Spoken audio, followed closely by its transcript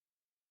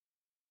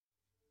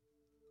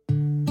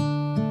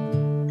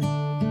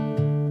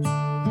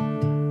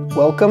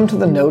Welcome to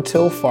the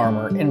No-Till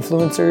Farmer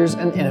Influencers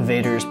and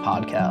Innovators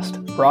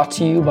podcast, brought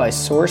to you by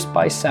Source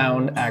by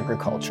Sound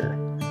Agriculture.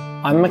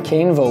 I'm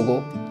McCain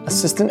Vogel,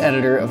 Assistant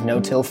Editor of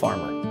No-Till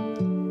Farmer.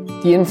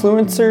 The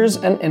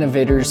Influencers and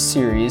Innovators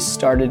series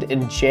started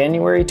in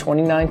January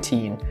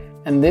 2019,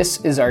 and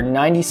this is our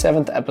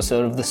 97th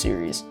episode of the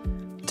series.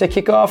 To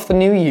kick off the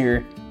new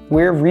year,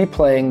 we're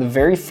replaying the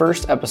very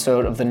first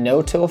episode of the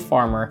No-Till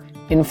Farmer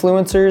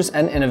Influencers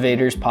and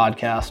Innovators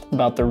podcast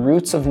about the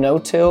roots of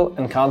no-till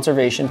and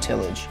conservation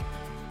tillage.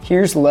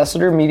 Here's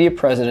Lessiter Media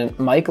President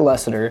Mike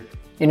Lessiter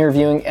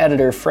interviewing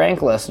editor Frank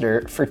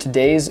Lessiter for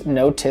today's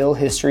no-till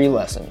history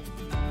lesson.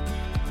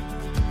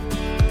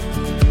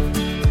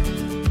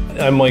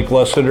 I'm Mike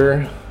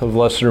Lessiter of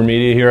Lessiter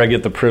Media here. I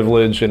get the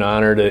privilege and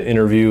honor to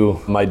interview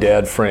my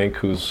dad, Frank,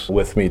 who's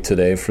with me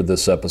today for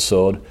this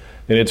episode.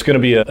 And it's going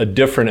to be a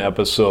different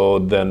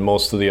episode than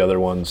most of the other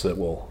ones that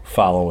will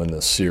follow in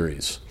this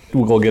series.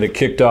 We'll get it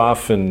kicked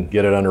off and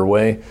get it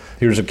underway.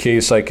 Here's a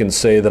case I can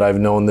say that I've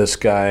known this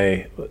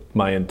guy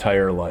my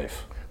entire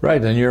life.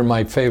 Right, and you're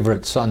my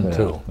favorite son,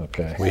 too.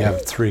 Okay. We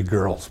have 3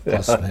 girls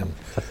plus him.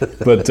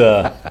 But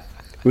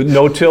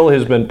no-till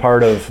has been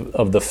part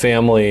of the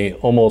family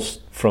almost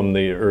from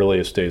the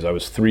earliest days. I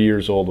was 3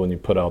 years old when you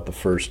put out the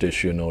first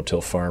issue of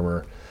No-Till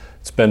Farmer.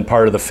 It's been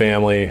part of the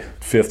family,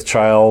 5th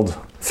child,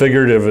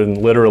 figurative and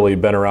literally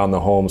been around the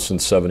home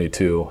since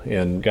 '72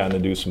 and gotten to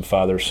do some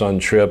father-son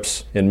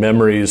trips and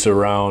memories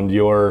around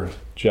your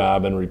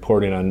job and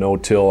reporting on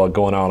no-till,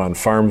 going out on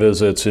farm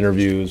visits,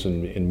 interviews,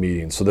 and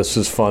meetings. So this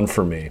is fun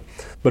for me.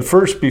 But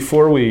first,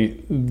 before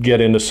we get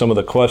into some of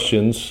the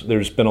questions,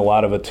 there's been a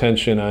lot of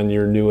attention on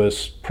your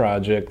newest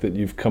project that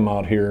you've come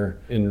out here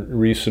in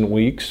recent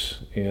weeks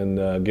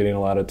and getting a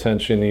lot of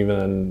attention even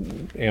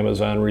on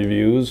Amazon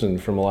reviews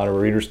and from a lot of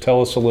readers.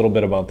 Tell us a little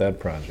bit about that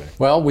project.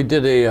 Well, we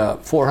did a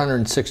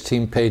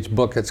 416-page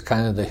book. It's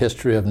kind of the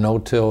history of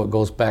no-till. It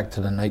goes back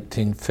to the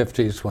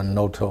 1950s when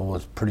no-till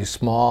was pretty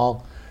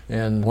small.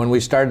 And when we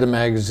started the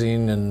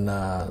magazine in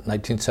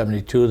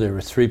 1972, there were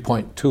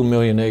 3.2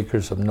 million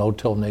acres of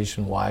no-till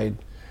nationwide.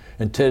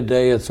 And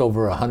today it's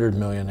over 100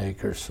 million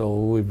acres, so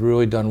we've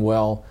really done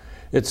well.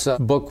 It's a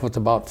book with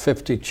about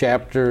 50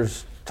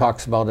 chapters,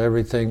 talks about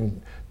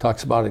everything,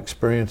 talks about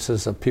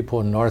experiences of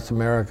people in North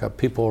America,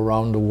 people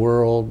around the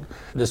world.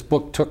 This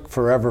book took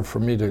forever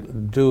for me to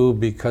do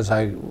because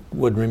I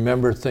would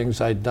remember things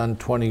I'd done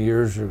 20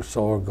 years or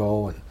so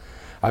ago. And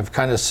I've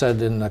kind of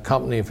said in the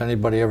company, if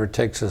anybody ever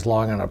takes as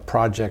long on a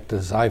project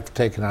as I've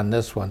taken on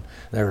this one,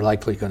 they're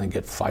likely going to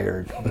get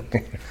fired.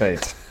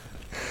 Right.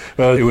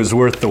 Well, it was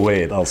worth the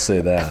wait, I'll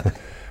say that.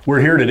 We're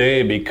here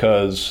today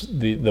because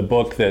the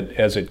book that,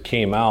 as it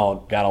came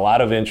out, got a lot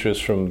of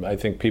interest from, I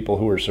think, people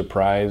who were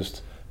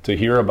surprised to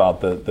hear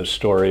about the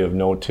story of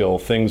no-till,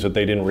 things that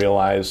they didn't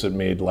realize that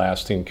made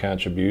lasting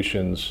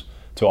contributions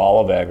to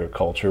all of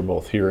agriculture,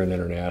 both here and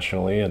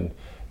internationally. And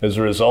as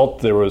a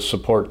result, there was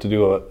support to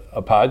do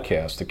a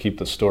podcast to keep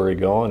the story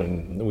going,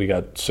 and we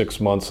got 6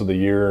 months of the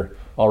year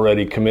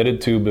already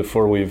committed to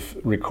before we've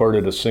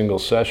recorded a single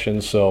session.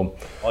 So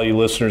all you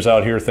listeners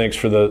out here, thanks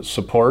for the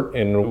support,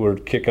 and we're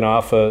kicking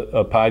off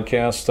a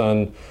podcast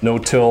on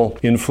no-till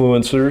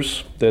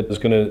influencers that is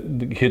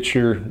going to hit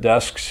your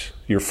desks,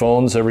 your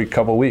phones every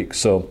couple weeks.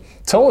 So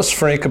tell us,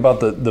 Frank,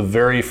 about the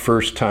very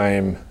first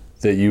time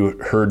that you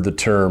heard the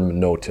term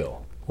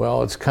no-till.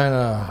 Well, it's kind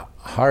of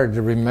hard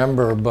to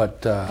remember,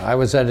 but I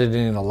was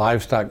editing a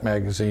livestock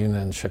magazine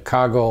in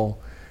Chicago.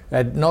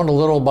 I'd known a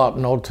little about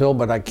no-till,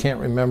 but I can't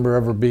remember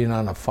ever being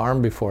on a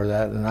farm before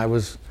that. And I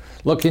was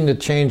looking to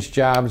change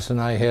jobs,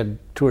 and I had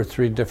 2 or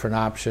 3 different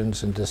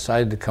options and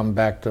decided to come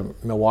back to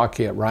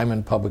Milwaukee at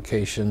Ryman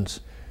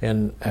Publications.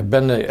 And I've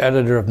been the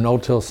editor of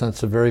no-till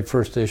since the very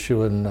first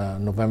issue in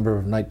November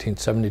of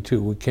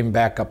 1972. We came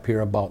back up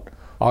here about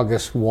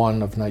August 1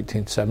 of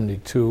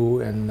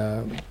 1972,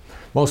 and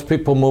most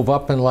people move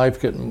up in life,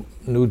 get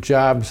new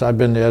jobs. I've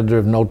been the editor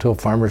of No-Till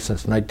Farmer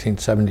since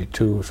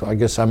 1972, so I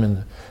guess I'm in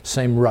the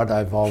same rut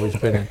I've always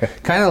been in.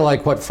 Kind of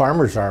like what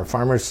farmers are.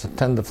 Farmers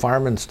tend to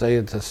farm and stay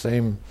at the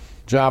same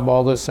job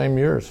all the same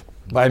years.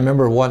 I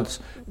remember once,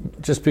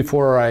 just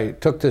before I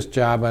took this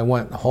job, I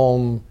went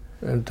home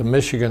to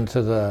Michigan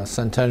to the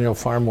Centennial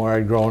Farm where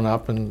I'd grown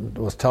up and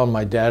was telling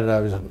my dad that I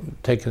was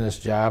taking this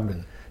job,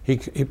 and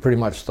he pretty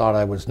much thought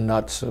I was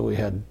nuts. So we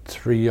had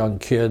 3 young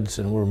kids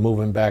and we're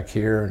moving back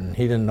here, and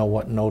he didn't know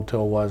what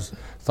no-till was,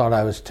 thought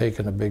I was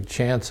taking a big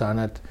chance on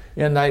it.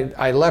 And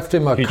I left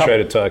him He tried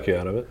to talk you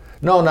out of it?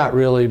 No, not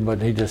really,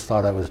 but he just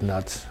thought I was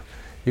nuts.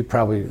 He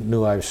probably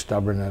knew I was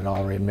stubborn and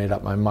already made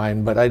up my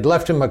mind. But I'd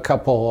left him a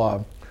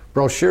couple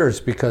brochures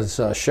because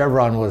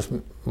Chevron was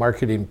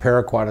marketing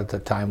Paraquat at the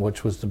time,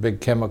 which was the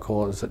big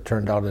chemical, as it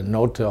turned out, in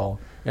no-till.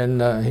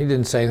 And he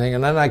didn't say anything.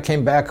 And then I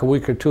came back a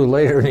week or 2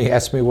 later, and he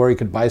asked me where he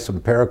could buy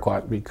some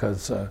Paraquat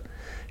because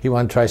he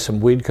wanted to try some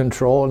weed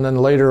control. And then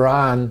later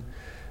on,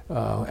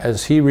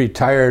 as he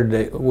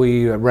retired,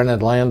 we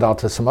rented land out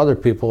to some other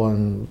people,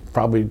 and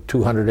probably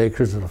 200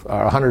 acres, or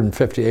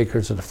 150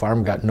 acres of the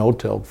farm got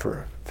no-tilled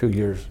for few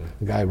years.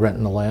 The guy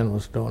renting the land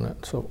was doing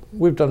it. So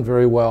we've done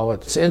very well.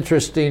 It's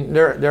interesting.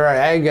 There are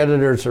ag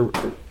editors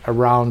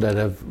around that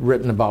have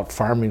written about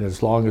farming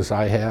as long as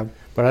I have,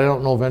 but I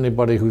don't know of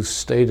anybody who's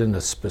stayed in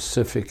a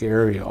specific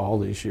area all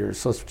these years.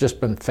 So it's just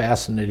been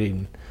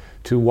fascinating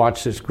to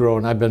watch this grow,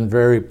 and I've been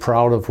very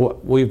proud of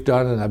what we've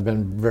done, and I've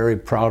been very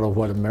proud of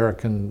what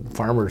American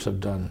farmers have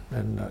done,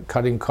 and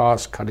cutting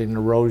costs, cutting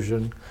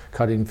erosion,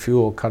 cutting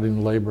fuel,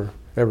 cutting labor,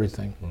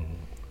 everything. Mm-hmm.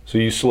 So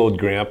you slowed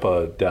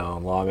Grandpa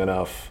down long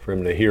enough for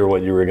him to hear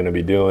what you were going to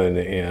be doing,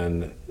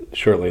 and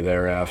shortly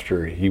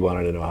thereafter he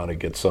wanted to know how to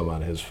get some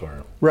on his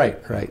farm. Right.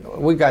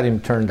 We got him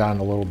turned on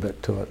a little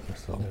bit to it.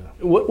 So.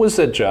 Yeah. What was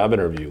that job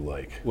interview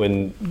like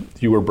when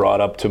you were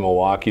brought up to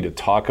Milwaukee to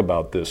talk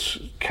about this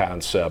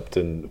concept,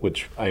 and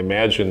which I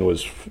imagine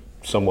was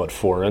somewhat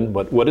foreign,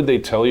 but what did they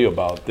tell you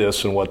about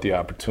this and what the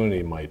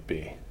opportunity might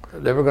be?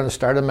 They were going to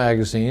start a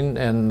magazine,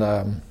 and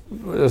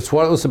that's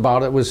what it was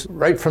about. It was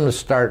right from the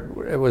start.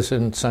 It was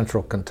in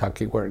central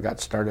Kentucky where it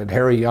got started.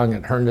 Harry Young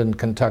at Herndon,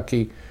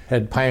 Kentucky,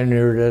 had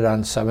pioneered it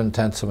on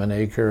 7/10 of an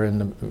acre in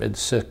the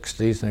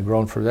mid-'60s and had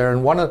grown from there.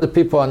 And one of the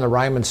people on the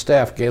Ryman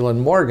staff, Galen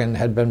Morgan,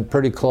 had been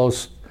pretty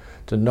close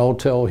to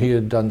no-till. He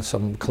had done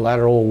some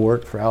collateral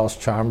work for Alice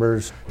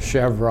Chalmers,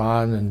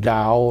 Chevron, and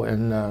Dow,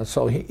 and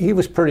so he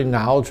was pretty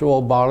knowledgeable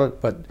about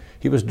it, but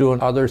he was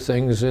doing other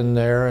things in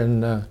there,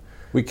 and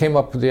we came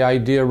up with the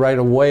idea right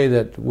away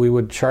that we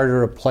would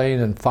charter a plane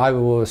and 5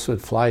 of us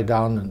would fly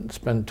down and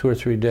spend 2 or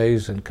 3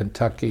 days in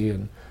Kentucky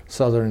and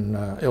southern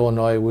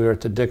Illinois. We were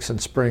at the Dixon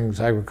Springs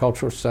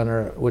Agricultural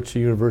Center, which the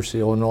University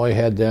of Illinois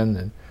had then,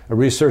 and a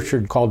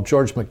researcher called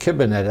George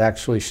McKibben had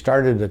actually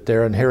started it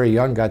there, and Harry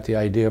Young got the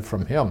idea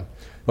from him.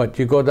 But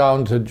you go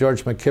down to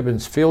George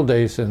McKibben's field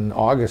days in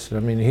August, I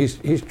mean,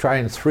 he's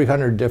trying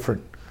 300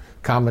 different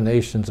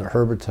combinations of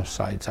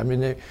herbicides. I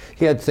mean,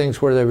 he had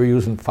things where they were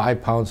using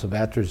 5 pounds of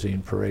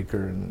atrazine per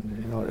acre,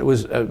 and it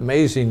was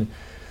amazing.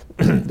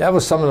 That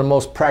was some of the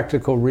most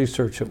practical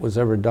research that was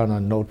ever done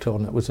on no-till,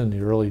 and it was in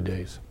the early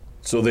days.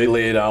 So they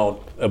laid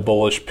out a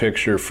bullish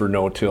picture for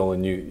no-till,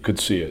 and you could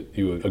see it.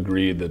 You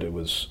agreed that it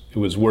was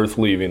worth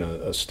leaving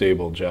a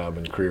stable job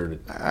and career.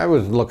 I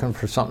was looking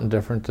for something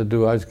different to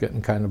do. I was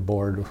getting kind of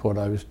bored with what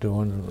I was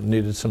doing and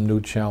needed some new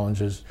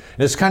challenges.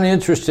 And it's kind of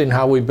interesting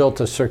how we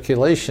built a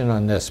circulation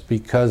on this,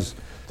 because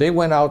they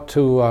went out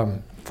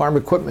to farm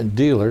equipment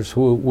dealers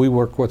who we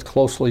work with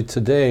closely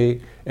today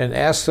and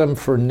asked them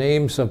for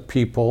names of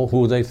people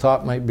who they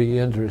thought might be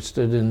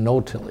interested in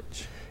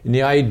no-tillage. And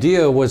the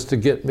idea was to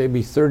get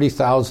maybe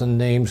 30,000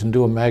 names and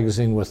do a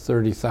magazine with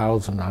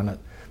 30,000 on it.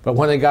 But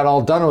when they got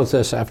all done with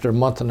this, after a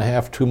month and a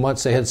half, 2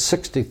 months, they had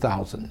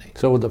 60,000 names.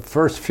 So with the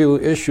first few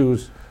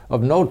issues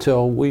of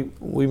no-till,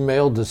 we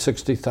mailed to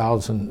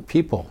 60,000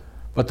 people.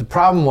 But the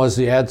problem was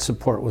the ad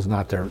support was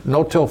not there.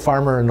 No-till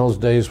farmer in those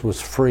days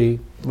was free,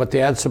 but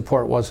the ad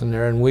support wasn't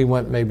there, and we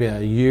went maybe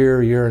a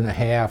year and a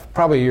half,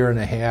 probably a year and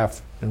a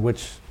half, in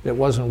which it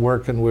wasn't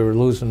working, we were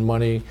losing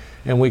money,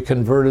 and we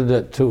converted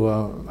it to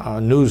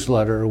a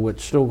newsletter,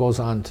 which still goes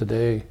on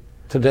today.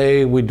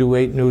 Today we do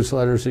 8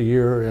 newsletters a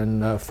year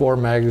and 4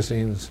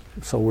 magazines,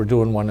 so we're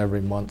doing one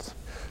every month.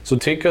 So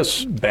take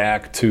us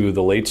back to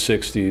the late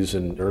 60s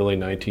and early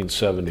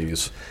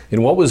 1970s,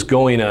 and what was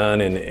going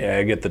on in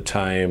ag at the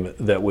time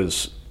that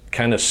was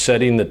kind of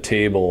setting the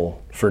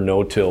table for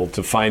no-till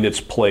to find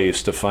its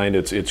place, to find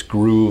its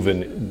groove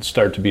and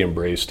start to be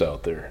embraced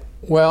out there?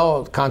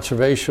 Well,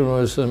 conservation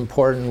was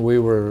important. We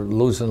were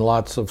losing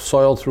lots of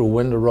soil through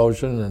wind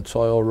erosion and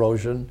soil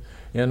erosion.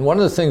 And one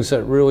of the things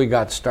that really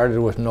got started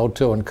with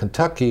no-till in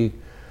Kentucky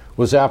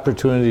was the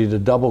opportunity to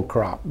double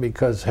crop,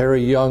 because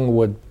Harry Young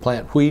would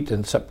plant wheat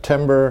in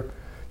September,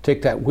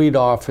 take that wheat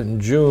off in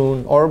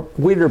June, or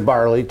wheat or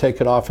barley,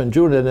 take it off in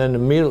June, and then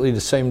immediately the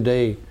same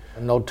day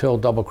no-till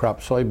double crop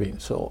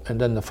soybeans. So,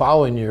 and then the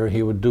following year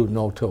he would do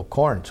no-till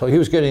corn. So he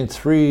was getting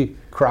 3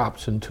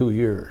 crops in 2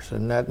 years,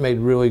 and that made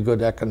really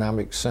good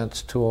economic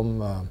sense to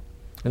him.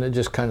 And it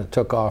just kind of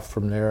took off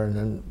from there. And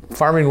then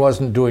farming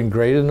wasn't doing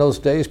great in those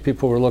days.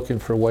 People were looking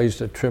for ways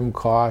to trim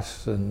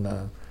costs, and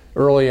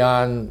early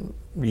on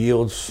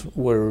yields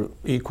were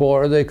equal,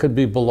 or they could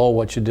be below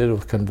what you did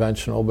with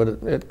conventional, but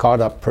it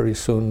caught up pretty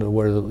soon to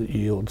where the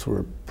yields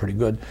were pretty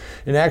good.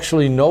 And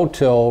actually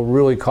no-till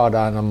really caught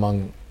on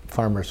among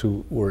farmers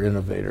who were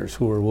innovators,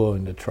 who were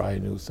willing to try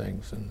new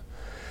things. And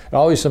it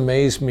always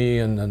amazed me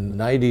in the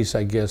 90s,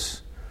 I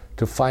guess,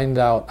 to find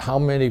out how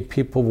many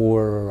people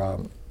were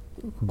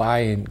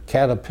buying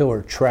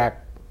Caterpillar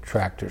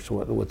tractors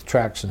with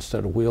tracks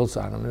instead of wheels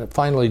on them. And it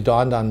finally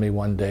dawned on me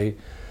one day,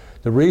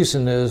 the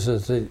reason is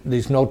that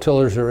these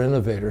no-tillers are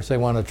innovators. They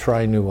want to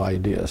try new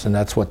ideas, and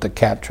that's what the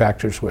Cat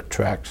tractors with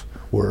tracks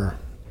were.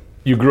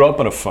 You grew up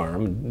on a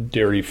farm,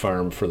 dairy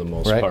farm for the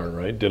most Right. part,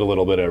 right? Did a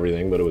little bit of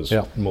everything, but it was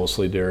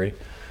mostly dairy.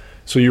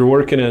 So you're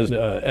working as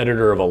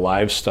editor of a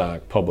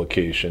livestock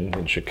publication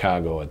in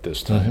Chicago at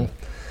this time.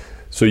 Mm-hmm.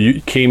 So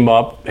you came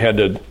up, had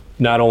to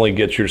not only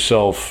get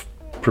yourself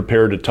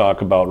prepared to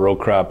talk about row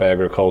crop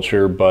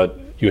agriculture, but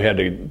you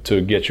had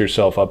to get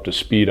yourself up to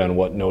speed on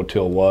what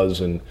no-till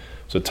was. And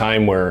it's a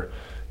time where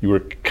you were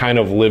kind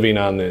of living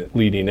on the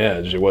leading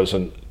edge. It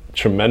wasn't a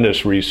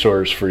tremendous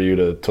resource for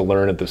you to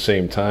learn at the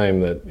same time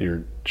that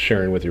you're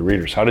sharing with your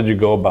readers. How did you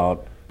go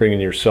about bringing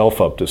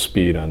yourself up to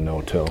speed on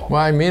no-till? Well,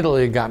 I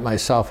immediately got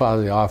myself out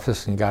of the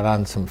office and got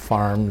on some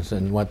farms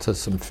and went to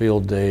some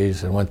field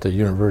days and went to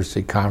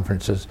university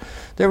conferences.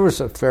 There was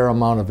a fair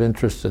amount of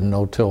interest in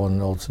no-till in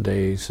those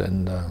days,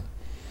 and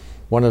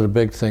one of the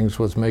big things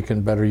was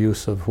making better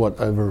use of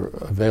whatever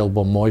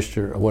available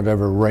moisture,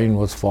 whatever rain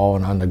was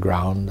falling on the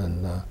ground,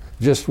 and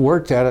just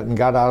worked at it and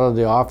got out of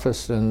the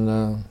office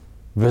and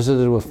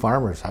visited with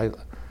farmers.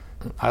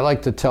 I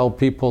like to tell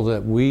people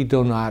that we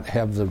do not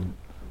have the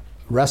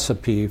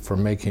recipe for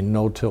making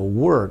no-till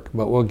work,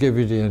 but we'll give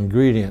you the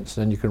ingredients,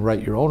 then you can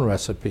write your own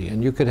recipe.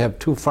 And you could have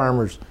two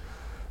farmers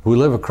who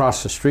live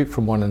across the street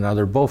from one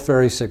another, both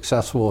very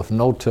successful with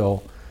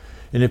no-till,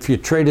 and if you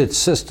traded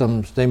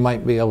systems, they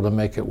might be able to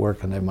make it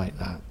work and they might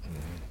not.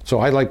 So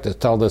I like to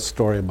tell this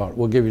story about,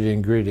 we'll give you the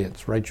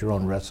ingredients, write your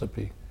own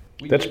recipe.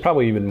 That's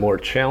probably even more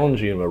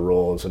challenging of a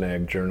role as an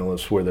ag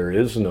journalist, where there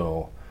is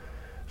no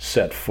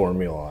set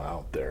formula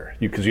out there,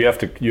 because you have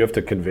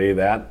to convey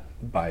that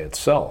by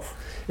itself.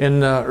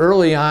 And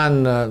early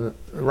on,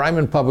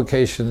 Ryman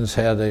Publications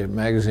had a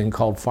magazine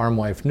called Farm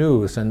Wife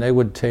News, and they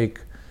would take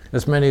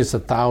as many as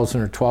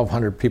 1,000 or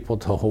 1,200 people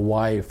to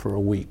Hawaii for a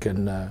week,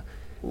 and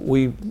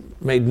we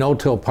made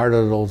no-till part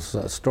of those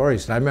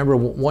stories. And I remember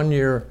one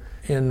year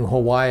in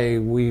Hawaii,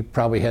 we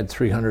probably had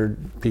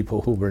 300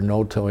 people who were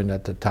no-tilling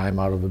at the time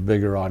out of a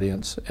bigger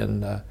audience,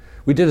 and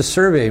we did a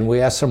survey and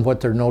we asked them what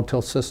their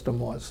no-till system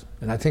was.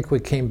 And I think we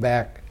came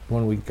back,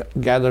 when we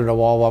gathered them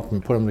all up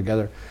and put them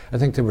together, I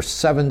think there were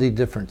 70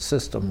 different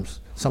systems.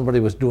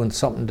 Somebody was doing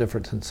something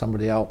different than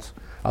somebody else.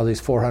 Out of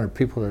these 400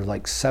 people, there's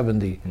like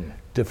 70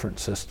 different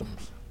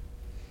systems.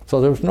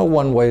 So there was no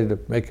one way to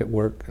make it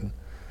work. And,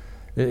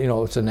 you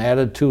know, it's an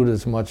attitude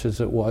as much as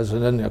it was.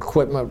 And then the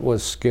equipment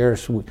was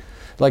scarce.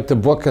 Like the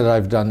book that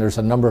I've done, there's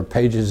a number of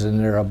pages in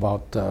there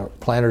about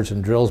planters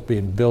and drills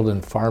being built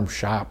in farm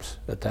shops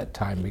at that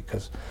time,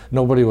 because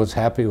nobody was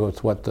happy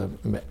with what the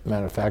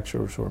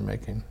manufacturers were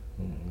making.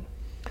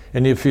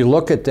 And if you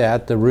look at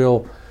that, the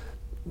real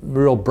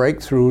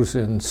breakthroughs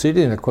in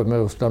seeding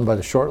equipment was done by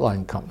the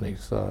shortline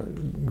companies.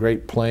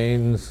 Great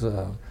Plains,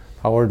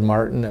 Howard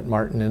Martin at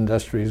Martin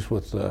Industries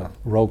with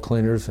row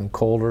cleaners and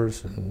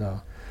colders,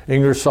 and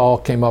Ingersoll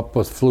came up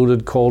with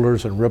fluted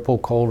colders and ripple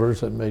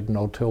colders that made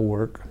no-till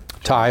work.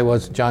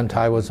 John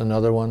Tye was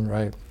another one,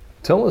 right?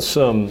 Tell us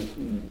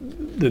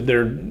that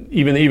there,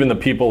 even the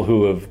people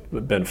who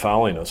have been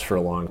following us for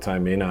a long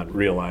time may not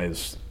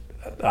realize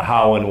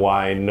how and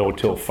why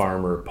No-Till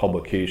Farmer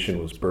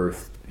publication was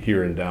birthed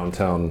here in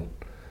downtown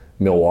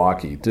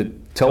Milwaukee.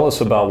 Tell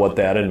us about what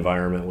that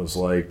environment was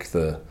like,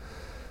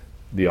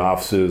 the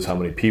offices, how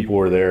many people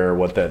were there,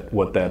 what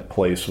that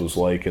place was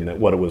like, and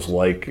what it was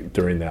like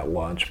during that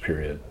launch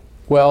period.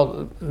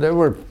 Well, there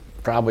were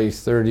probably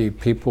 30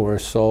 people or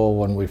so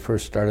when we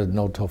first started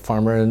No-Till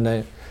Farmer,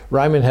 and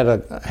Ryman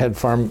had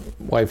Farm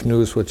Wife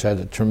News, which had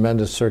a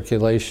tremendous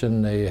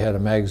circulation. They had a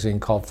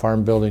magazine called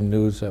Farm Building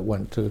News that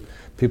went to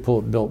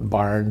people that built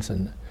barns,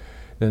 and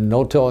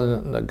no-till.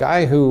 And the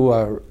guy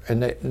who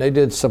and they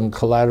did some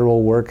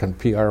collateral work and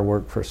PR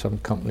work for some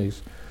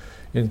companies,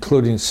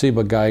 including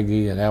Seba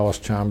Geigy and Alice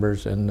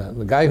Chambers. And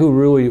the guy who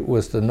really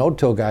was the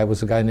no-till guy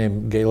was a guy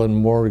named Galen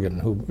Morgan,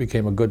 who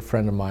became a good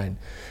friend of mine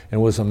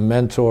and was a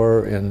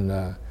mentor.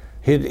 And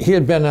he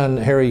had been on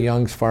Harry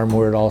Young's farm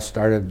where it all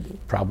started,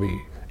 probably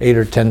 8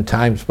 or 10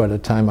 times by the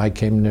time I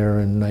came there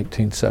in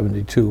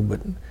 1972.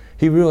 But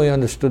he really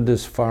understood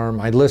this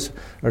farm.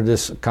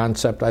 This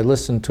concept. I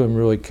listened to him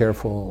really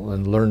careful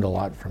and learned a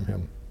lot from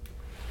him.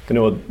 I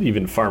know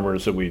even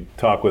farmers that we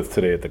talk with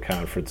today at the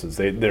conferences,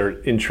 they're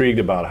intrigued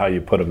about how you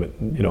put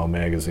a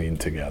magazine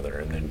together,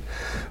 and then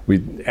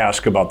we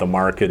ask about the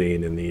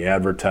marketing and the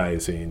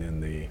advertising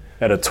and the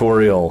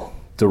editorial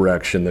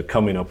direction, the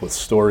coming up with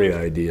story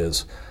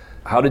ideas.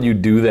 How did you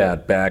do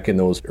that back in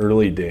those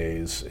early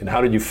days, and how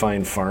did you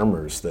find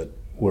farmers that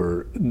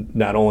were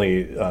not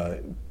only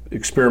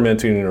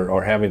experimenting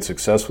or having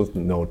success with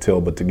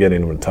no-till, but to get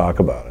in and talk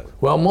about it?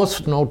 Well,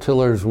 most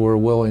no-tillers were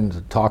willing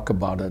to talk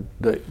about it.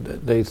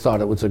 They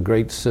thought it was a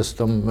great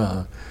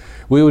system.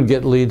 We would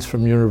get leads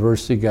from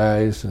university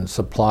guys and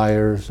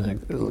suppliers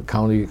and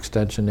county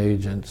extension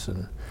agents,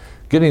 and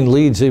getting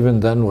leads even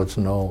then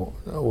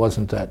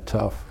wasn't that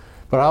tough.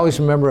 But I always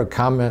remember a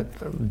comment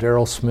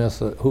Daryl Smith,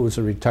 who was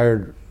a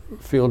retired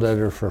field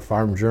editor for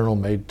Farm Journal,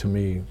 made to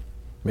me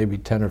maybe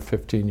 10 or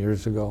 15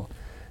 years ago.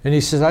 And he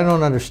says, I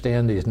don't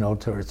understand these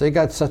no-tillers. They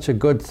got such a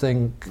good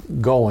thing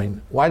going.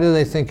 Why do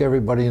they think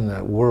everybody in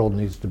the world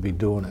needs to be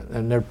doing it?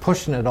 And they're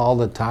pushing it all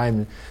the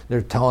time.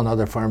 They're telling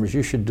other farmers,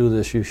 you should do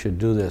this, you should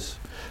do this.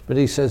 But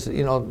he says,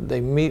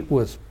 they meet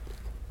with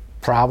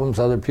problems.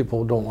 Other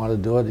people don't want to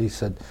do it. He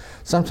said,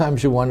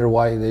 sometimes you wonder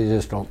why they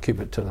just don't keep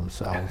it to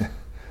themselves.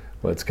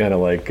 Well, it's kind of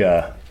like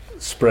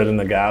spreading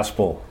the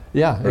gospel.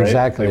 Yeah, right?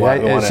 exactly.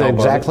 It's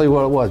exactly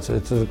what it was.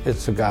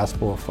 It's the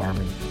gospel of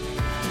farming.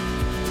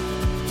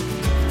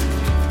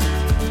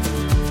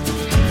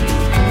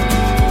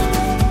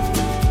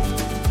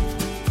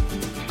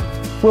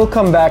 We'll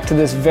come back to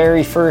this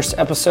very first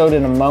episode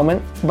in a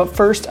moment, but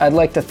first I'd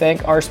like to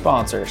thank our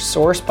sponsor,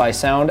 Source by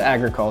Sound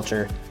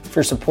Agriculture,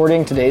 for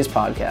supporting today's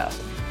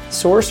podcast.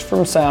 Source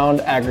from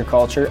Sound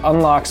Agriculture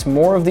unlocks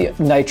more of the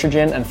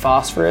nitrogen and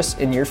phosphorus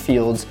in your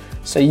fields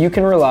so you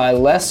can rely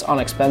less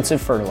on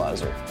expensive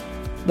fertilizer.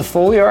 The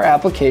foliar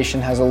application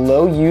has a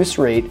low use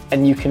rate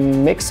and you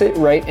can mix it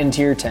right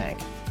into your tank.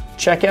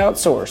 Check out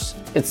Source.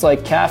 It's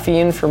like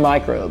caffeine for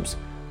microbes.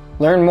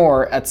 Learn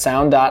more at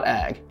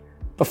sound.ag.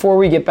 Before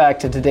we get back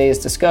to today's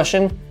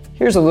discussion,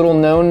 here's a little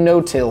known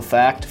no-till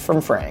fact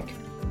from Frank.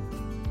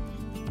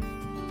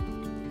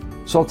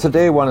 So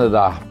today one of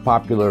the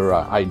popular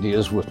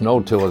ideas with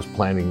no-till is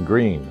planting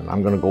green. And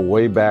I'm going to go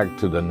way back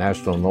to the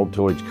National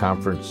No-Tillage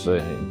Conference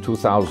in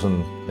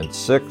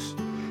 2006.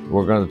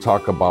 We're going to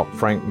talk about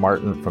Frank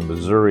Martin from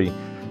Missouri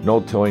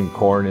no-tilling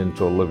corn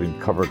into a living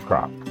cover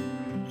crop.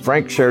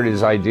 Frank shared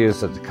his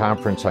ideas at the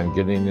conference on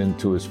getting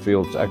into his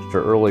fields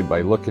extra early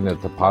by looking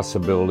at the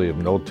possibility of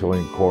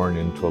no-tilling corn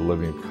into a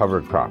living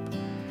cover crop.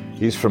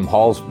 He's from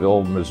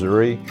Hallsville,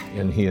 Missouri,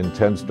 and he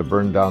intends to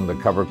burn down the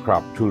cover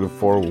crop 2 to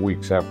 4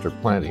 weeks after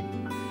planting.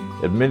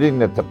 Admitting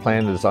that the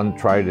plan is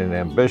untried and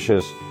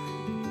ambitious,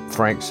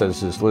 Frank says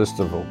his list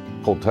of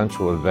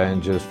potential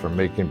advantages for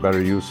making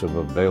better use of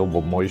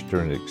available moisture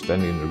and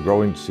extending the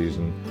growing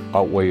season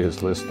outweigh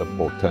his list of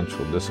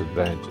potential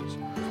disadvantages.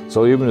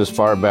 So even as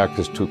far back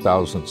as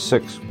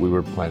 2006, we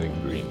were planting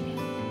green.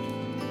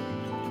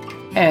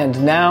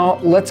 And now,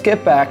 let's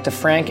get back to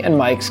Frank and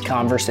Mike's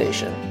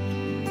conversation.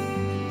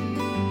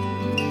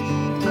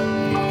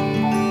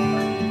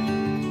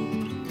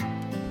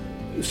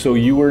 So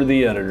you were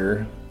the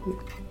editor.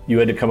 You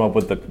had to come up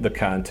with the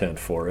content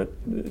for it.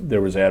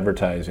 There was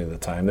advertising at the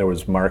time. There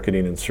was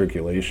marketing and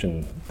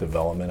circulation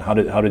development. How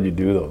did you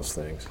do those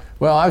things?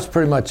 Well, I was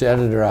pretty much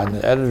editor on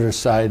the editor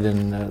side,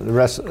 and the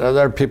rest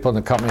other people in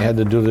the company had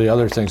to do the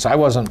other things. I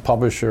wasn't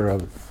publisher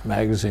of the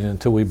magazine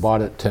until we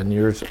bought it 10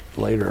 years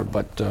later,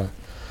 but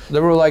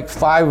there were like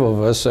 5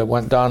 of us that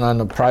went down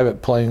on a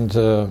private plane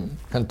to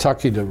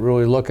Kentucky to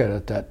really look at it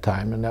at that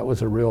time, and that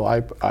was a real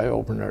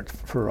eye-opener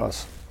for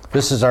us.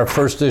 This is our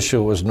first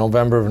issue. It was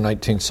November of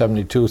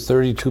 1972,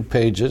 32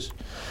 pages,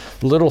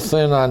 a little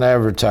thin on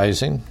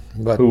advertising.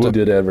 But who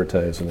did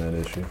advertise in that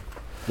issue?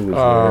 Who was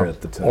there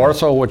at the time?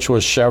 Ortho, which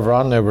was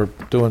Chevron. They were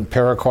doing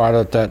Paraquat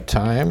at that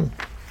time.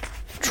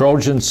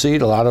 Trojan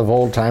Seed, a lot of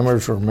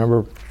old-timers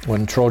remember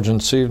when Trojan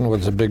Seed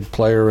was a big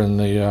player in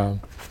the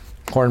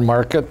corn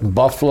market.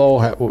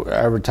 Buffalo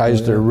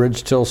advertised their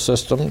ridge till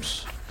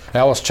systems.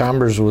 Alice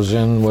Chambers was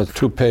in with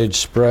 2-page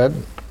spread.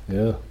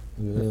 Yeah.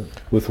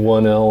 With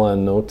 1 L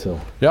on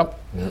no-till. Yep.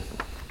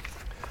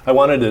 I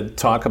wanted to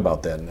talk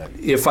about that.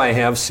 If I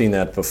have seen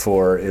that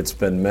before, it's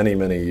been many,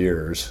 many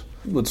years.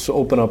 Let's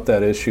open up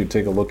that issue,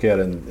 take a look at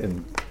it,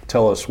 and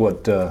tell us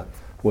what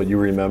you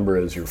remember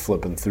as you're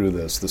flipping through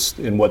this,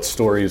 and what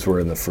stories were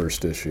in the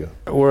first issue.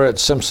 We're at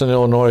Simpson,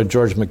 Illinois.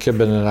 George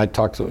McKibben and I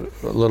talked a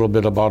little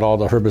bit about all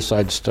the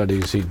herbicide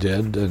studies he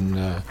did,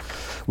 and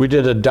we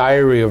did a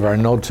diary of our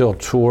no-till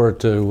tour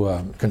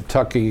to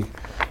Kentucky,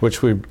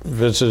 which we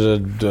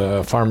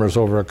visited farmers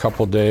over a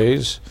couple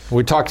days.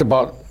 We talked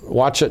about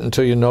watch it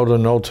until you know the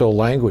no-till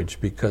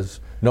language, because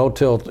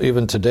no-till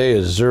even today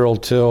is zero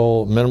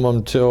till,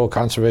 minimum till,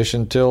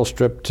 conservation till,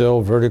 strip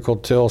till, vertical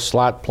till,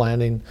 slot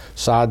planting,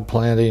 sod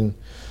planting,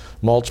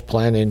 mulch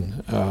planting,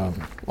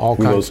 all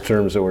kinds. Those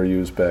terms that were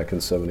used back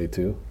in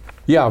 '72?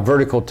 Yeah,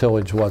 vertical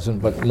tillage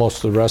wasn't, but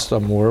most of the rest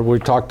of them were. We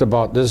talked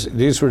about this.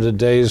 These were the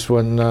days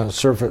when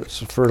surface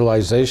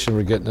fertilization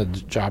were getting the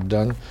job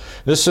done.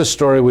 This is a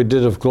story we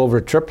did of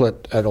Glover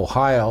Triplett at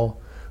Ohio,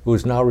 who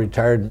is now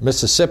retired in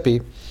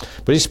Mississippi,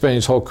 but he spent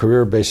his whole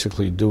career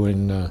basically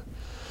doing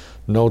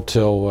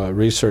no-till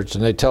research.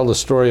 And they tell the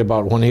story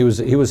about when he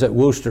was at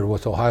Worcester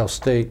with Ohio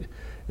State,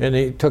 and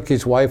he took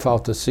his wife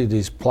out to see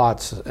these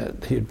plots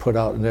that he had put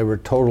out, and they were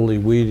totally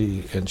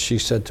weedy. And she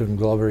said to him,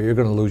 "Glover, you're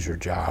going to lose your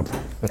job."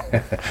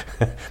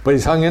 But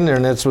he's hung in there,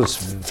 and that was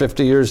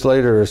 50 years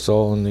later or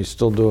so, and he's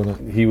still doing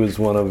it. He was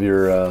one of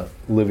your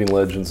living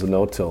legends of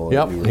no-till.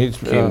 Yep, he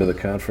came to the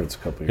conference a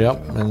couple years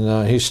ago. Yep,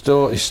 and he's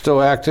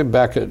still active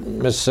back at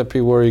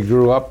Mississippi, where he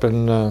grew up,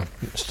 and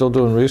still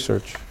doing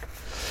research.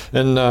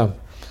 And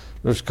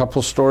there's a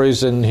couple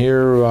stories in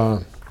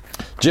here.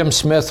 Jim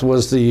Smith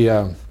was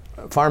the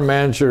farm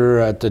manager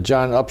at the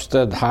John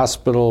Upstead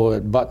Hospital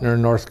at Butner,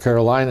 North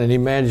Carolina, and he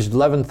managed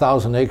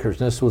 11,000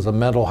 acres, and this was a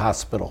mental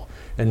hospital.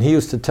 And he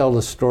used to tell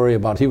the story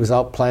about he was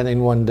out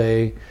planting one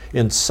day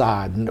in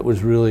sod, and it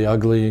was really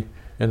ugly,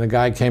 and the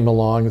guy came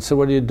along and said,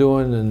 "What are you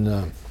doing?"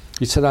 And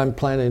he said, "I'm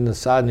planting the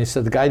sod." And he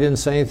said, the guy didn't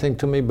say anything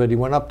to me, but he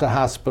went up to the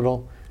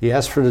hospital, he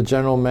asked for the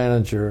general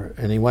manager,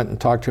 and he went and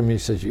talked to him. He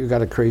says, "You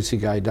got a crazy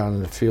guy down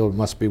in the field, it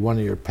must be one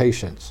of your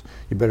patients.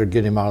 You better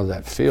get him out of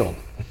that field."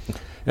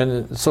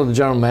 And so the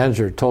general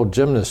manager told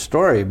Jim this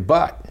story,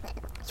 but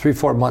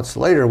 3-4 months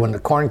later, when the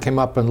corn came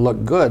up and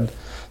looked good,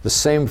 the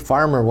same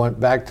farmer went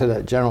back to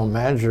that general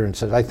manager and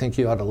said, "I think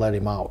you ought to let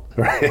him out."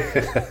 Right.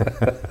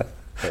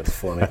 That's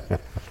funny.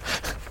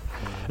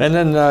 And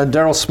then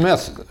Daryl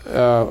Smith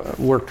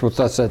worked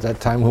with us at that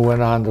time, who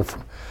went on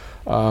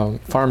to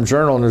Farm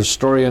Journal, and there's a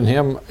story in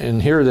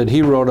here that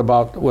he wrote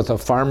about with a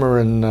farmer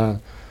in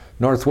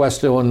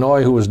northwest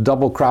Illinois who was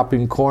double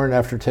cropping corn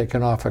after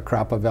taking off a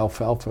crop of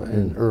alfalfa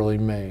in early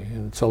May.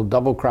 And so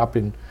double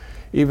cropping,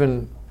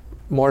 even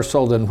more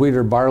so than wheat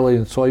or barley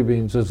and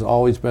soybeans, has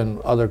always been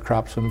other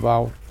crops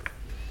involved.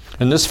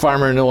 And this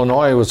farmer in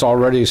Illinois was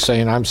already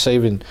saying, I'm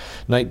saving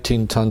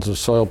 19 tons of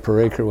soil per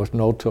acre with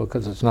no-till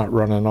because it's not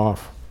running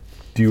off.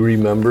 Do you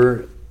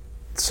remember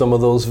some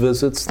of those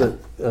visits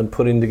on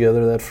putting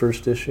together that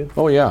first issue?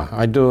 Oh yeah,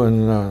 I do.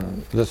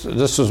 And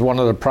this is one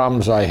of the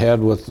problems I had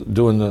with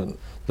doing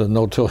the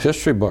no-till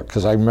history book,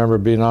 because I remember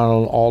being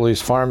on all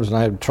these farms and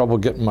I had trouble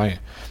been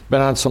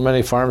on so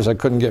many farms I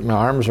couldn't get my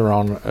arms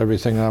around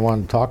everything I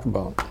wanted to talk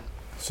about.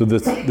 So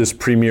this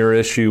premiere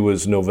issue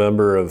was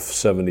November of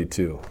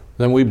 '72.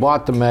 Then we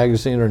bought the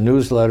magazine or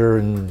newsletter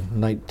in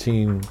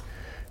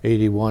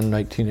 1981,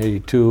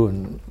 1982,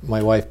 and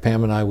my wife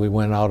Pam and we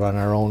went out on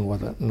our own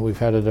with it, and we've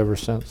had it ever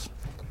since.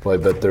 Well, I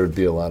bet there would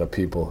be a lot of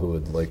people who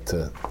would like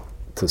to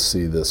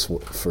see this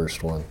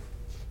first one.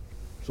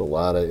 There's a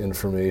lot of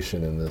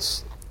information in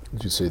this.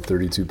 Did you say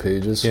 32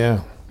 pages?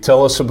 Yeah.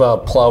 Tell us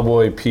about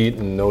Plowboy Pete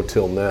and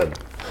No-Till Ned.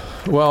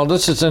 Well,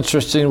 this is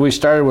interesting. We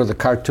started with a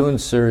cartoon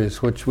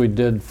series, which we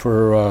did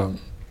for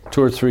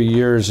 2 or 3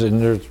 years,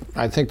 and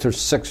I think there's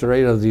 6 or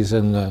 8 of these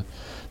in the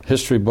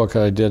history book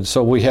I did.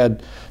 So we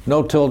had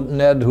No-Till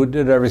Ned, who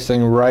did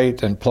everything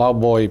right, and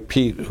Plowboy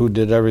Pete, who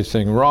did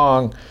everything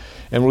wrong.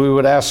 And we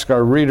would ask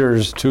our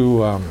readers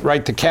to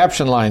write the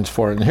caption lines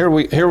for it. And here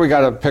we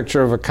got a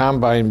picture of a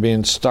combine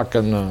being stuck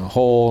in a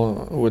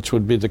hole, which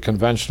would be the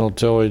conventional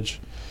tillage.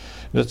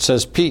 It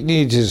says, Pete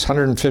needs his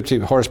 150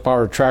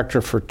 horsepower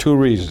tractor for 2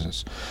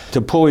 reasons: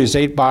 to pull his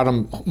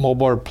 8-bottom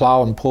moldboard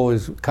plow and pull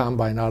his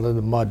combine out of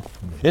the mud.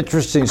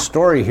 Interesting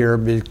story here,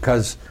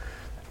 because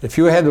if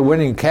you had the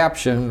winning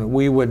caption,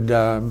 we would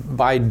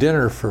buy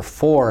dinner for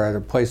 4 at a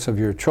place of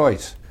your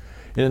choice.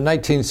 And in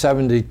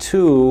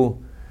 1972,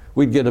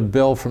 we'd get a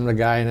bill from the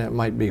guy, and it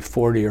might be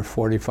 $40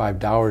 or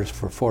 $45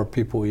 for 4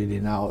 people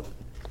eating out.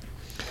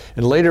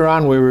 And later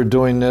on, we were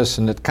doing this,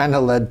 and it kind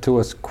of led to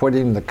us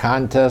quitting the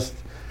contest.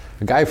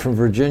 A guy from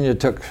Virginia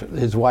took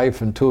his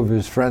wife and 2 of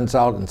his friends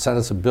out and sent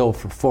us a bill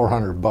for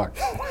 $400.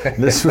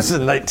 This was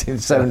in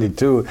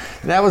 1972.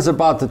 And that was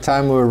about the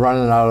time we were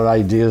running out of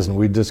ideas, and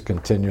we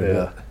discontinued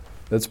it.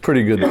 That's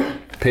pretty good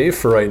pay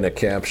for writing a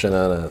caption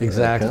on a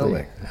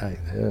exactly. Right.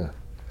 Yeah.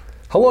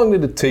 How long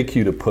did it take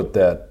you to put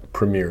that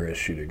premiere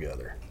issue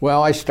together?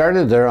 Well, I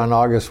started there on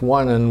August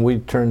 1, and we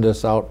turned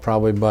this out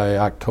probably by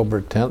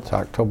October 10th,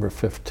 October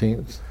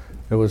 15th.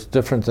 It was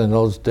different than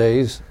those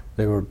days.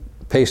 They were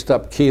paste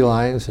up key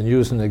lines and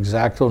using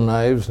X-Acto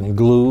knives and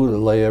glue to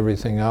lay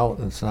everything out.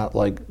 And it's not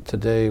like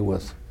today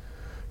with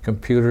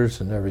computers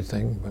and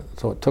everything,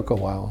 so it took a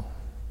while.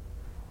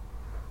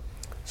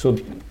 So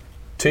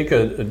think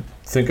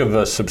of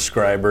a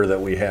subscriber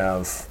that we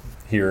have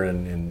here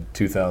in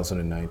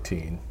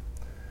 2019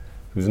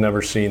 who's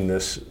never seen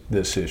this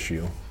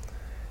issue,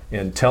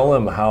 and tell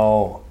them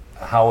how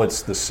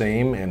it's the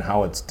same and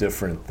how it's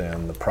different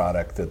than the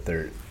product that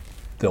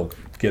they'll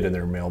get in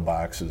their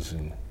mailboxes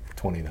in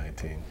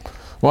 2019.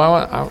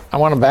 Well, I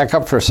want to back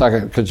up for a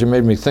second, because you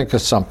made me think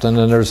of something.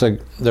 And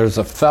there's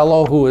a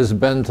fellow who has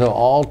been to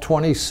all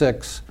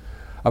 26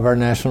 of our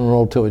National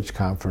Rural Tillage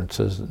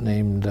Conferences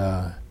named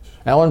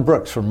Alan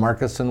Brooks from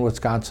Markeson,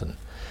 Wisconsin.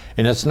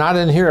 And it's not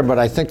in here, but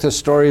I think the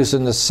story is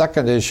in the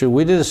second issue.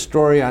 We did a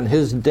story on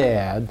his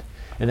dad,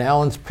 and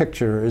Alan's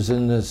picture is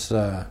in this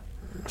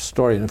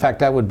story. In fact,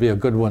 that would be a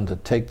good one to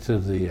take to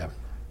the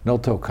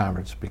No-Till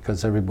conference,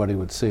 because everybody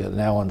would see it,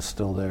 and Alan's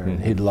still there, and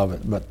he'd love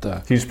it.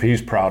 But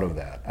he's proud of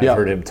that. I've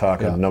heard him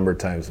talk a number of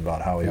times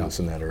about how he was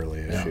in that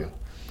early issue.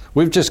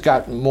 We've just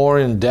got more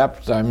in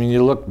depth. I mean,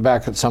 you look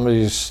back at some of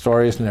these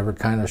stories, and they were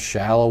kind of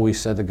shallow. We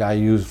said the guy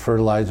used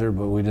fertilizer,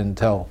 but we didn't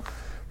tell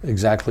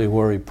exactly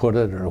where he put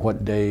it, or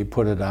what day he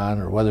put it on,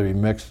 or whether he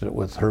mixed it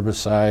with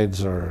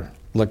herbicides or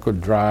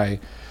liquid dry,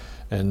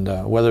 and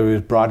whether he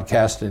was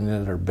broadcasting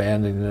it or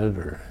banding it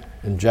or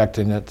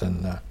injecting it.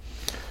 And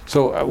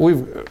so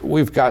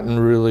we've gotten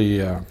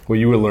really... well,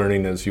 you were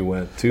learning as you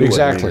went, too.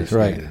 Exactly,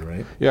 right. Needed,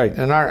 right? Yeah,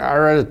 and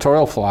our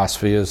editorial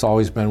philosophy has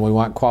always been, we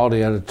want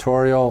quality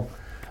editorial.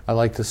 I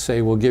like to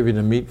say, we'll give you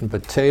the meat and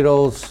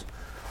potatoes.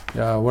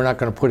 We're not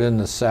going to put in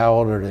the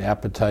salad or the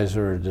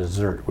appetizer or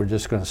dessert. We're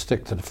just going to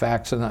stick to the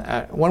facts.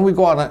 And when we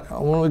go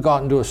out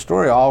and do a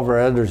story, all of our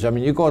editors, I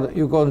mean, you go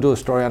and do a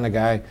story on a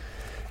guy,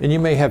 and you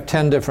may have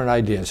 10 different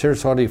ideas.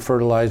 Here's what he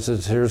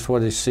fertilizes. Here's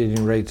what his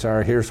seeding rates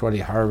are. Here's what he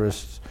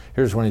harvests.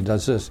 Here's when he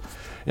does this.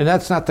 And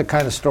that's not the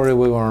kind of story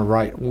we want to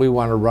write. We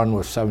want to run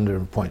with 7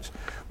 different points.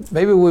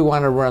 Maybe we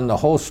want to run the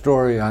whole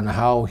story on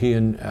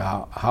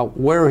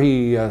where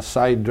he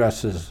side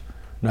dresses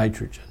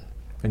nitrogen,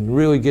 and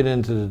really get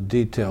into the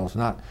details.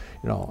 Not,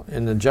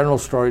 in the general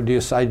story, do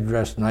you side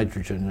dress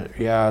nitrogen?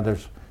 Yeah,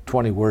 there's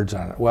 20 words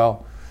on it.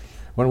 Well,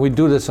 when we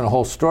do this in a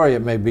whole story,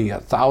 it may be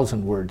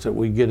 1,000 words that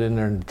we get in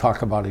there and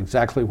talk about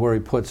exactly where he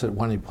puts it,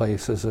 when he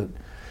places it.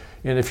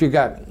 And if you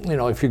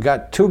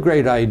got two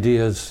great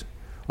ideas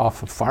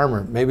off a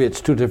farmer, maybe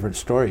it's two different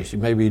stories.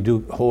 Maybe you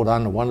do hold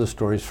on to one of the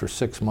stories for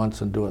 6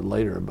 months and do it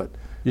later, but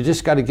you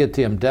just got to get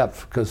the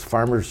in-depth, because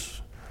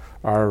farmers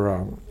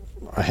are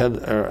ahead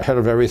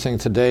of everything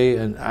today.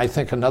 And I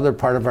think another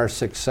part of our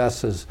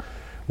success is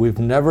we've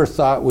never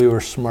thought we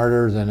were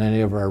smarter than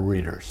any of our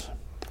readers.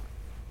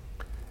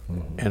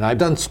 And I've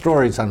done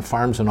stories on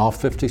farms in all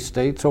 50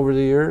 states over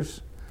the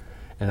years,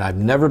 and I've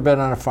never been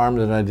on a farm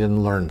that I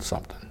didn't learn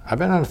something. I've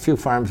been on a few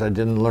farms I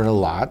didn't learn a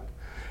lot,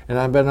 and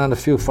I've been on a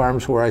few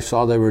farms where I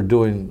saw they were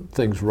doing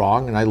things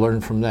wrong, and I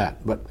learned from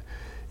that. But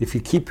if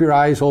you keep your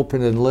eyes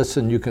open and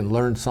listen, you can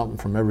learn something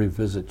from every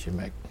visit you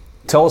make.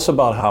 Tell us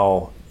about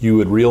how you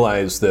would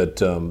realize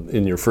that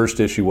in your first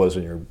issue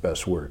wasn't your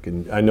best work.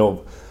 And I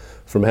know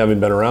from having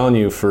been around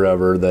you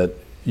forever that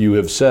you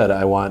have said,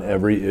 I want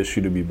every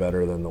issue to be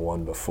better than the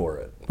one before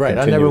it. Right,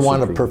 I never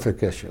want a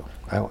perfect issue.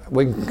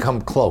 We can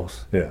come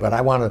close, yeah. But I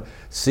want to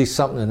see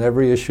something in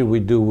every issue we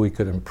do we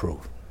could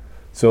improve.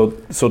 So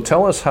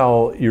tell us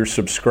how your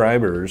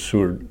subscribers,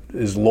 who are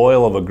as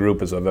loyal of a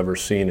group as I've ever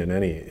seen in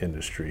any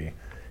industry,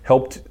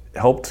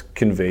 helped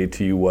convey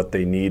to you what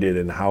they needed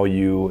and how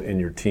you and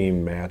your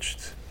team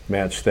matched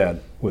that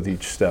with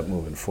each step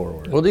moving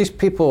forward. Well, these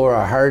people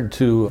are hard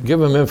to give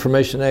them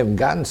information they haven't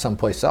gotten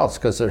someplace else,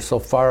 because they're so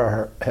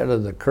far ahead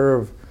of the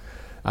curve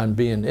on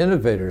being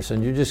innovators,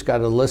 and you just got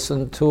to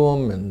listen to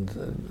them.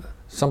 And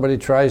somebody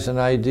tries an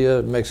idea,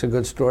 it makes a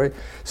good story.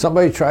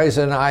 Somebody tries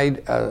an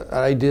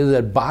idea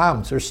that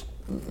bombs.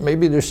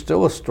 Maybe there's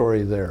still a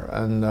story there.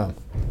 And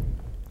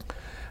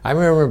I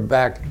remember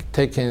back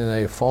taking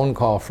a phone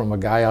call from a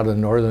guy out of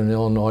northern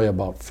Illinois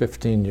about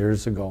 15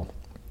 years ago.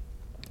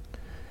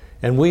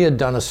 And we had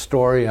done a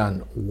story on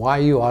why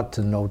you ought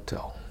to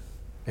no-till.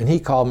 And he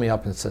called me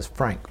up and says,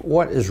 Frank,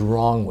 what is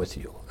wrong with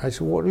you? I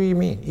said, what do you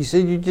mean? He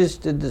said, you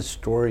just did this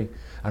story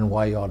on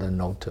why you ought to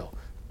no-till.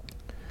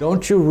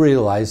 Don't you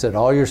realize that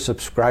all your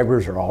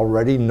subscribers are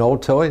already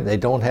no-tilling? They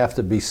don't have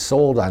to be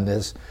sold on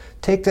this.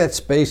 Take that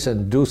space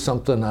and do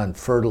something on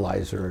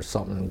fertilizer or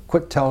something.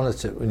 Quit telling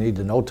us that we need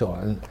to no-till.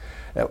 And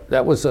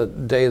that was a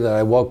day that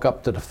I woke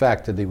up to the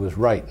fact that he was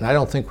right. And I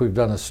don't think we've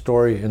done a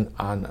story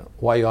on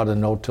why you ought to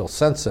no-till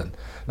since then.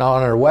 Now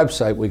on our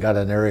website, we got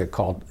an area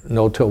called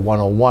No-Till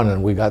 101,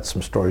 and we got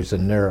some stories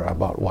in there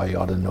about why you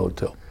ought to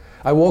no-till.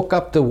 I woke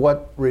up to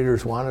what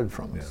readers wanted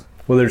from us. Yeah.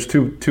 Well, there's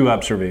two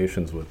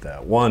observations with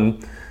that.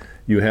 One,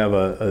 you have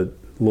a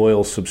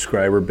loyal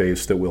subscriber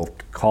base that will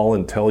call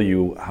and tell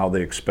you how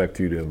they expect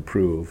you to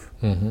improve.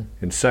 Mm-hmm.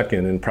 And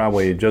second, and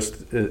probably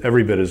just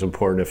every bit as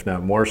important, if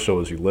not more so,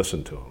 as you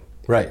listen to them.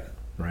 Right.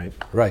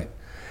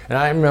 And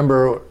I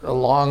remember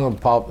along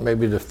about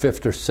maybe the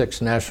 5th or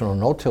 6th National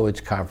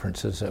No-Tillage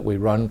conferences that we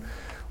run,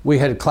 we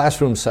had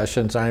classroom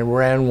sessions. I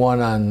ran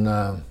one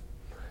on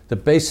the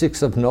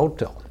basics of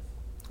no-till.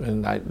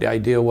 And the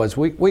idea was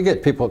we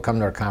get people that come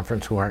to our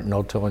conference who aren't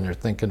no-till and they're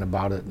thinking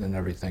about it and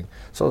everything.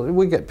 So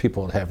we get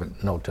people that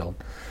haven't no-tilled.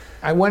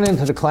 I went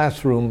into the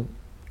classroom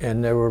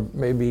and there were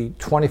maybe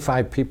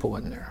 25 people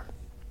in there.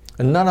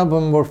 And none of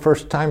them were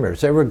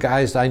first-timers. They were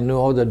guys I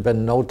knew that had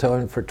been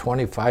no-tilling for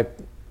 25,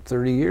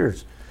 30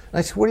 years. And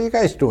I said, what are you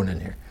guys doing in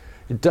here?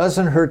 It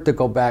doesn't hurt to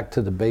go back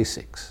to the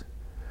basics.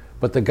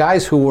 But the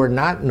guys who were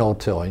not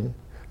no-tilling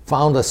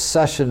found a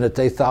session that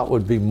they thought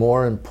would be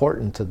more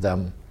important to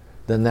them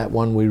than that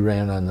one we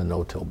ran on the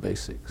no-till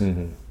basics.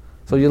 Mm-hmm.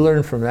 So you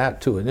learn from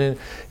that too. And then,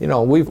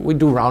 we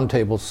do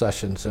roundtable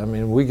sessions. I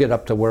mean, we get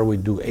up to where we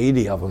do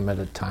 80 of them at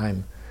a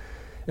time.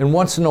 And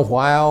once in a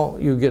while,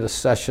 you get a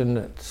session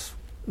that's,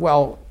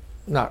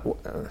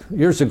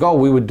 years ago,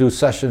 we would do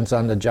sessions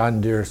on the John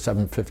Deere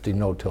 750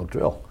 no-till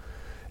drill.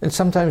 And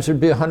sometimes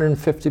there'd be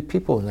 150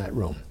 people in that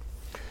room.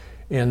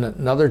 And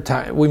another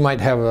time, we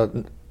might have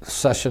a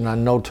session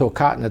on no-till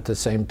cotton at the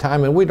same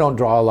time, and we don't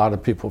draw a lot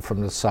of people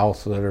from the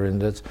South that are in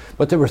this.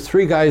 But there were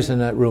 3 guys in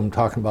that room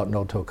talking about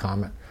no-till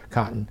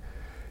cotton,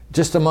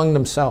 just among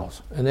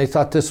themselves. And they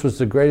thought this was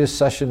the greatest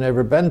session they've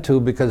ever been to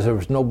because there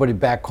was nobody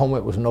back home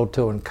that was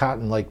no-till and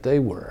cotton like they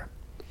were.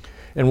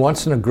 And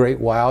once in a great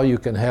while, you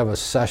can have a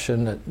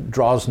session that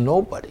draws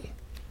nobody.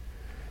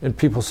 And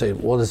people say,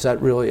 well, does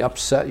that really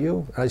upset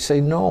you? And I say,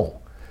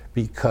 no,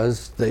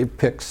 because they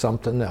picked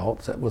something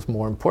else that was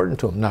more important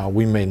to them. Now,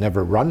 we may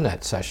never run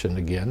that session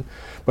again,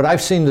 but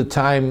I've seen the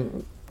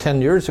time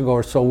 10 years ago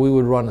or so, we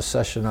would run a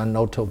session on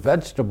no-till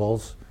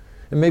vegetables,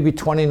 and maybe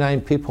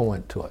 29 people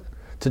went to it.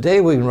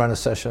 Today, we can run a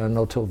session on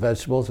no-till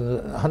vegetables,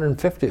 and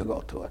 150 will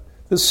go to it.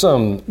 This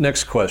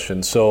next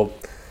question, so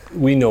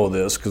we know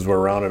this because we're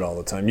around it all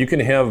the time. You can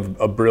have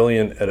a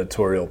brilliant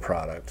editorial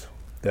product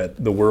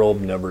that the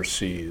world never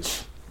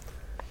sees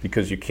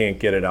because you can't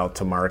get it out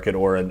to market,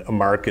 or a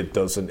market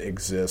doesn't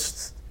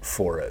exist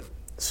for it.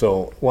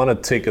 So I want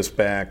to take us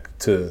back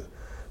to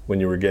when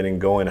you were getting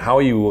going, how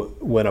you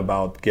went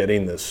about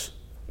getting this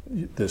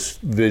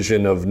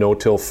vision of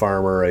No-Till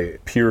Farmer, a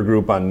peer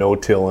group on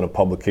no-till in a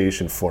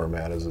publication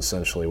format is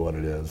essentially what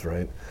it is,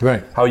 right?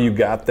 Right. How you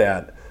got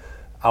that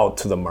out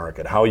to the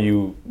market, how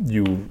you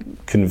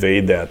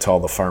conveyed that to all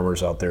the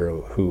farmers out there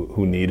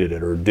who needed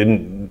it or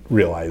didn't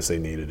realize they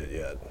needed it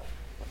yet.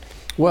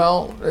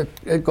 Well,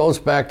 it goes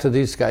back to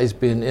these guys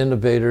being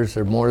innovators.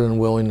 They're more than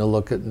willing to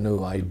look at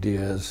new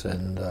ideas,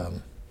 and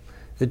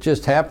it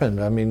just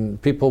happened. I mean,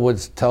 people would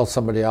tell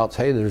somebody else,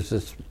 hey, there's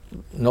this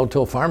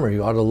no-till farmer,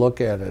 you ought to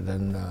look at it.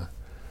 And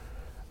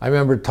I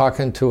remember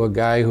talking to a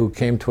guy who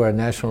came to our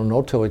National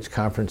No-Tillage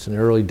Conference in the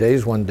early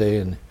days one day,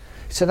 and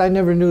he said, I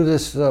never knew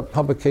this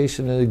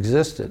publication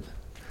existed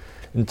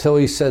until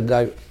he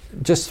said,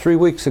 just 3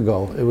 weeks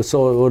ago, it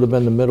would have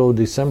been the middle of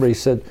December, he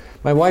said,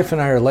 my wife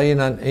and I are laying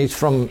on, he's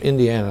from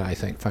Indiana, I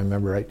think, if I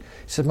remember right. He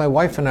said, my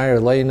wife and I are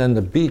laying on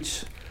the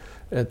beach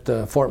at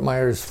Fort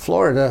Myers,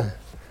 Florida,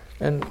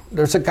 and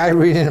there's a guy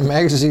reading a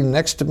magazine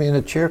next to me in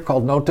a chair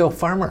called No-Till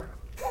Farmer.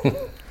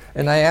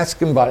 And I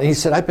asked him about it. He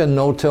said, I've been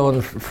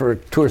no-tilling for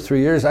 2 or 3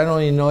 years. I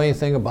don't even know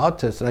anything about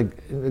this. And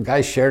the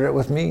guy shared it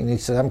with me, and he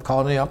said, I'm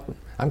calling you up.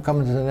 I'm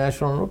coming to the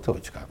National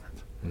No-Tillage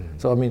Conference. Mm-hmm.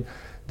 So, I mean,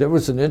 there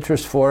was an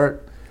interest for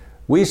it.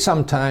 We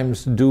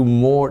sometimes do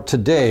more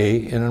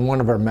today, and in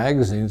one of our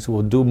magazines,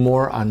 we'll do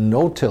more on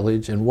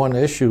no-tillage in one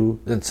issue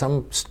than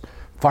some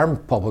farm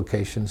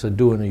publications that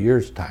do in a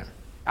year's time.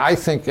 I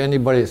think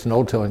anybody that's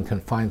no-tilling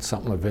can find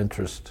something of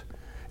interest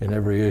in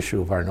every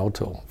issue of our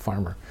No-Till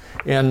Farmer.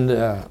 And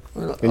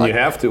you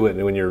have to,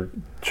 when you're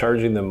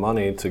charging them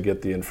money to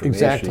get the information,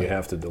 exactly, you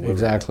have to deliver.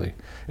 Exactly.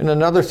 And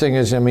another thing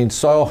is, I mean,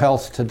 soil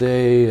health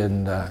today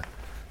and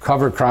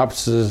cover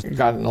crops has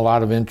gotten a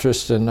lot of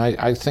interest, and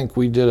I think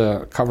we did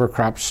a cover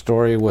crop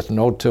story with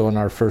no-till in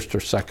our first or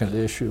second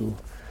issue.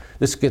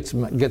 This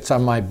gets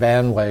on my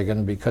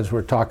bandwagon because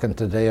we're talking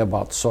today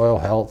about soil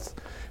health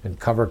and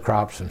cover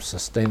crops and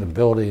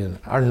sustainability, and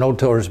our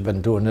no-tillers have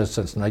been doing this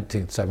since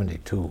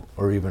 1972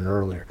 or even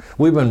earlier.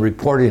 We've been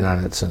reporting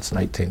on it since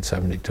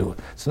 1972.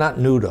 It's not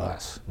new to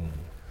us.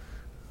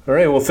 All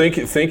right, well, thank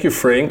you,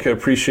 Frank. I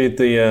appreciate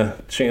the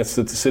chance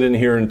to sit in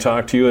here and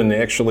talk to you and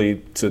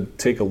actually to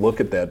take a look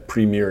at that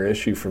premiere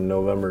issue from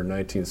November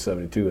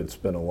 1972. It's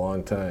been a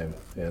long time,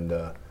 and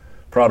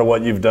proud of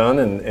what you've done,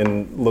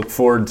 and look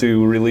forward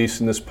to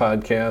releasing this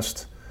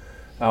podcast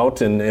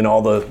out and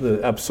all the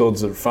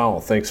episodes that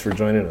follow. Thanks for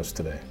joining us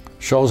today.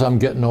 Shows I'm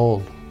getting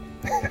old.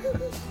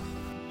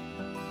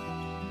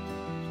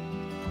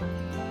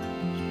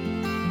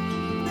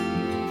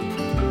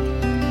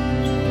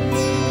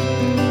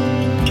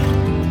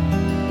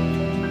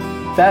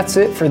 That's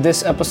it for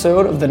this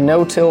episode of the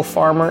No-Till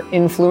Farmer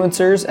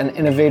Influencers and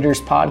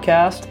Innovators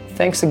podcast.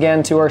 Thanks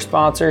again to our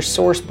sponsor,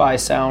 Source by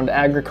Sound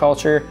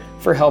Agriculture,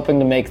 for helping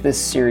to make this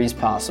series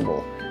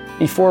possible.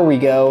 Before we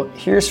go,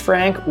 here's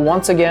Frank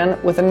once again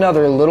with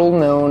another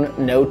little-known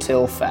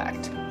no-till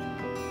fact.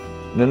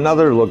 In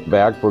another look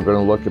back, we're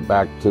going to look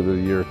back to the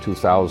year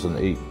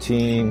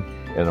 2018,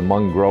 and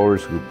among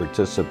growers who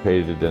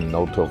participated in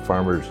No-Till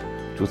Farmers'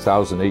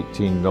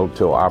 2018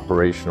 No-Till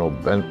Operational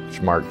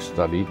Benchmark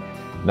Study,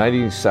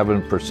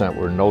 97%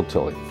 were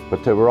no-tilling,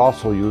 but they were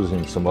also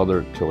using some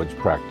other tillage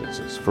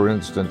practices. For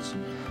instance,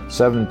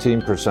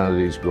 17% of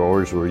these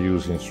growers were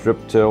using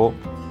strip till,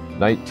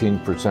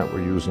 19%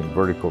 were using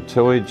vertical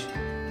tillage,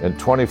 and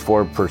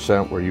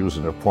 24% were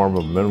using a form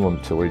of minimum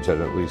tillage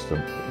at least a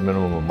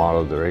minimum amount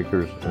of their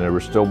acres, and there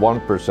were still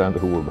 1%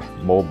 who were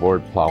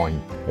moldboard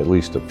plowing at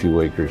least a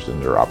few acres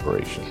in their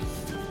operation.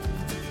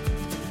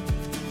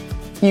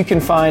 You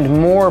can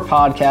find more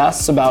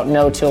podcasts about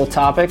no-till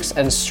topics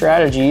and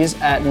strategies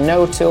at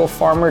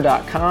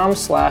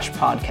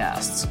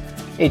notillfarmer.com/podcasts.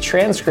 A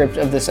transcript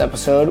of this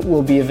episode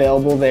will be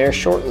available there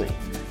shortly.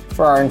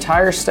 For our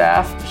entire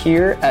staff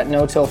here at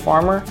No-Till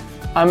Farmer,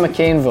 I'm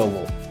McCain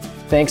Vogel.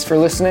 Thanks for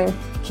listening,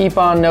 keep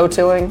on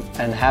no-tilling,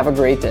 and have a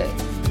great day.